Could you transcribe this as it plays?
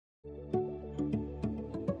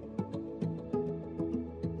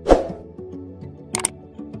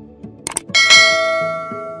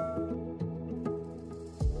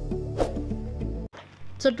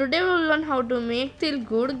So today we will learn how to make til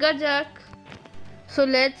good gajak. So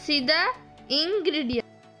let's see the ingredients.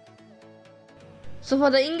 So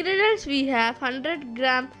for the ingredients we have 100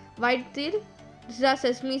 gram white til. This is our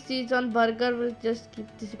sesame seeds on burger. We'll just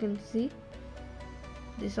keep this, you can see.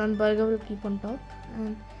 This on burger will keep on top,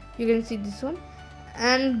 and you can see this one.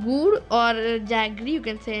 And gur or jaggery, you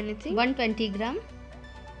can say anything. 120 gram.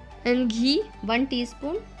 And ghee. 1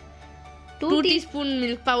 teaspoon. 2 teaspoon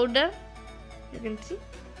milk powder. You can see.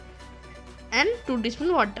 And 2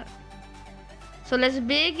 teaspoon water. So let's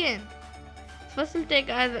begin. First we'll take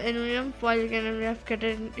our aluminum foil and we have cut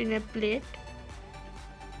it in a plate.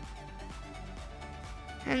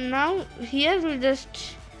 And now here we'll just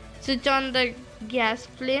switch on the gas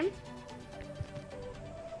flame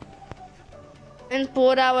and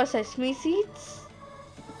pour our sesame seeds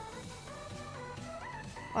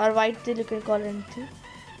or white til, you can call anything.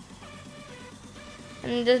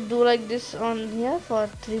 And just do like this on here for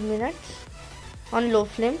 3 minutes on low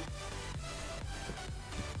flame.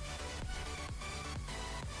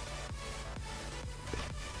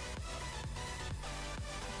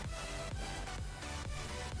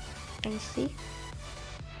 And see.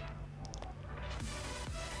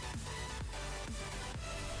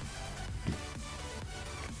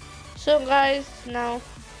 So guys, now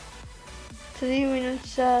 3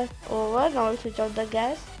 minutes are over. Now we'll switch off the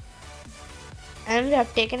gas. And we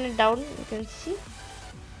have taken it down, you can see.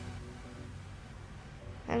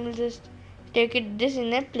 And we'll just take this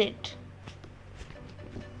in a plate.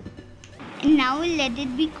 Now we'll let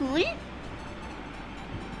it be cool.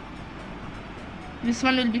 This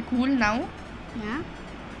one will be cool now. Yeah.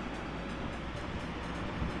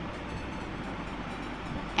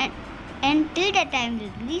 And till that time we'll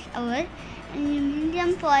grease our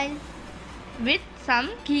aluminum foil With some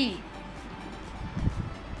ghee.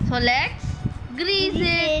 So let's grease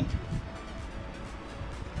it.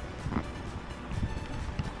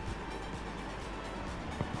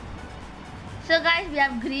 So guys, we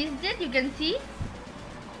have greased it, you can see.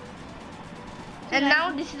 And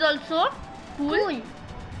now this is also cool.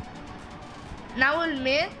 Now we'll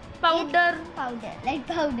make powder. Powder, like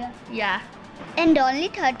powder. Yeah. And only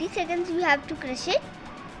 30 seconds we have to crush it.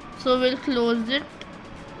 So we'll close it.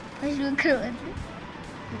 First we'll close it.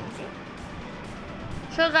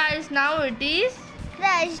 So guys, now it is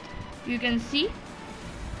Crushed. you can see.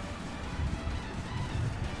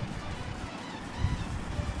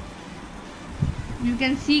 You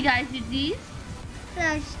can see guys, it is.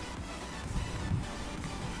 Crushed.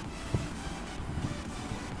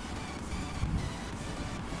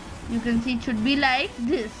 You can see it should be like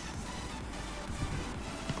this.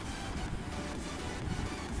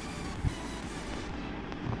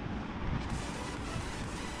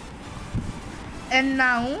 And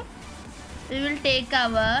now we will take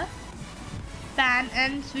our pan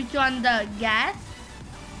and switch on the gas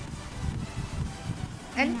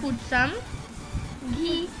and put some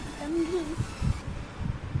ghee.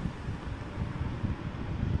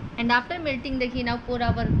 And after melting the ghee, now pour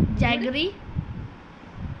our Jaggery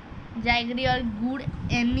or good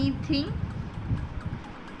anything.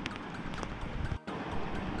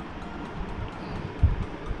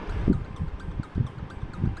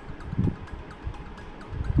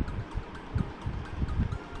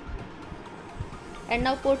 and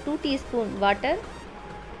now pour 2 teaspoon water.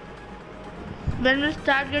 When we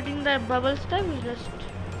start getting the bubbles time, we just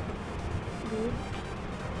do it.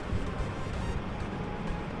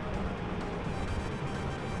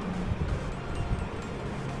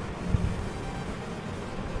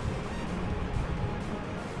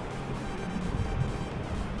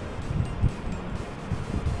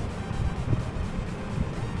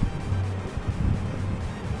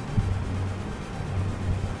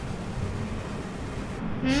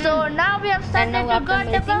 So now we have started now to after got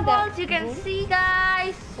the melting the bubbles. You can wood, see,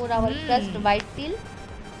 guys. Pour our crushed white til.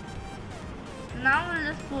 Now we'll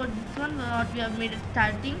just pour this one, what we have made it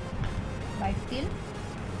starting. White til.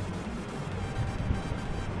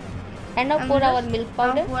 And now And pour we'll our just- milk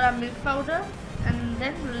powder. Now pour our milk powder, and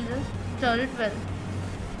then we'll just stir it well.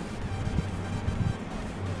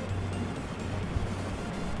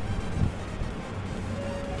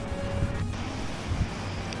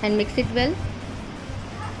 And mix it well.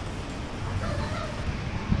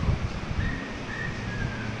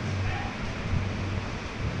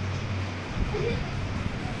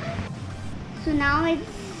 So now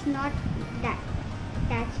it's not that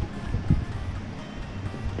attached.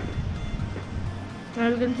 Now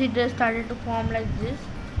you can see it has started to form like this.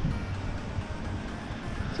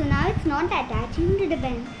 So now it's not attaching to the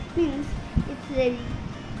pen. Means it's ready.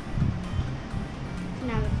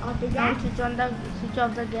 Now off the Now gas. switch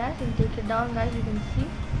off the gas and take it down, guys. You can see.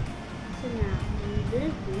 So now we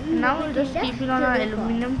will do. Now we'll just keep it on our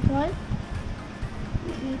aluminum foil.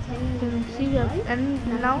 You can see we have,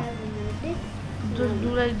 and now just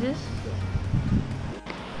do like this.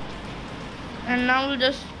 And now we'll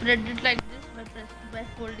just spread it like this by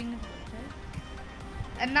folding it.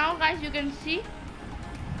 And now, guys, you can see.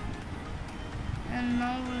 And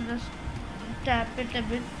now we'll just tap it a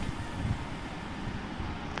bit.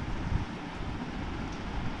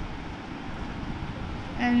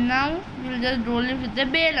 And now we'll just roll it with the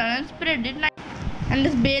balloon and spread it. And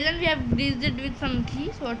this balloon we have greased it with some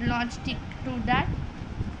ghee, so it will not stick to that.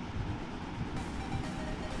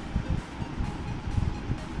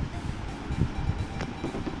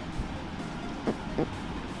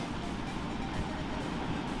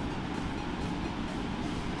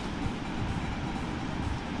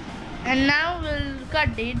 And now we'll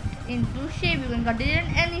cut it into shape. You can cut it in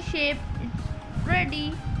any shape. It's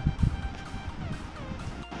ready.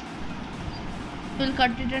 We'll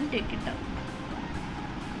cut it and take it out.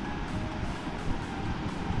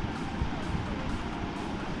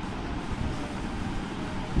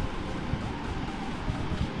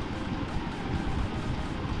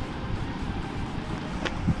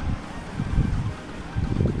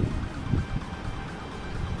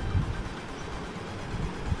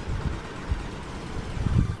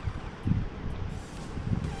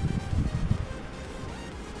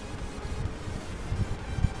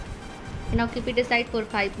 Now keep it aside for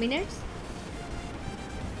 5 minutes.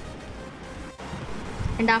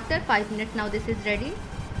 And after 5 minutes, now this is ready.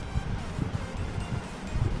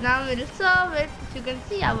 Now we'll serve it. You can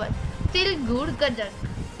see our til gur gajak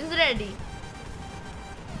is ready.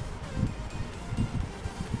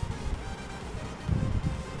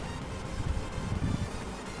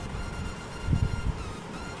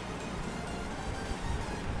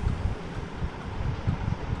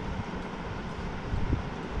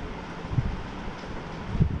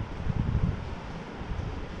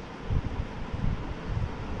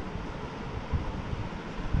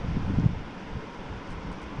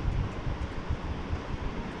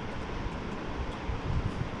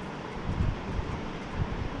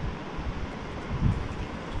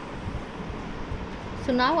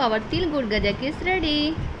 So now our til gur gajak is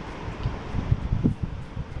ready.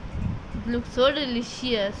 It looks so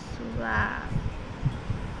delicious. Wow.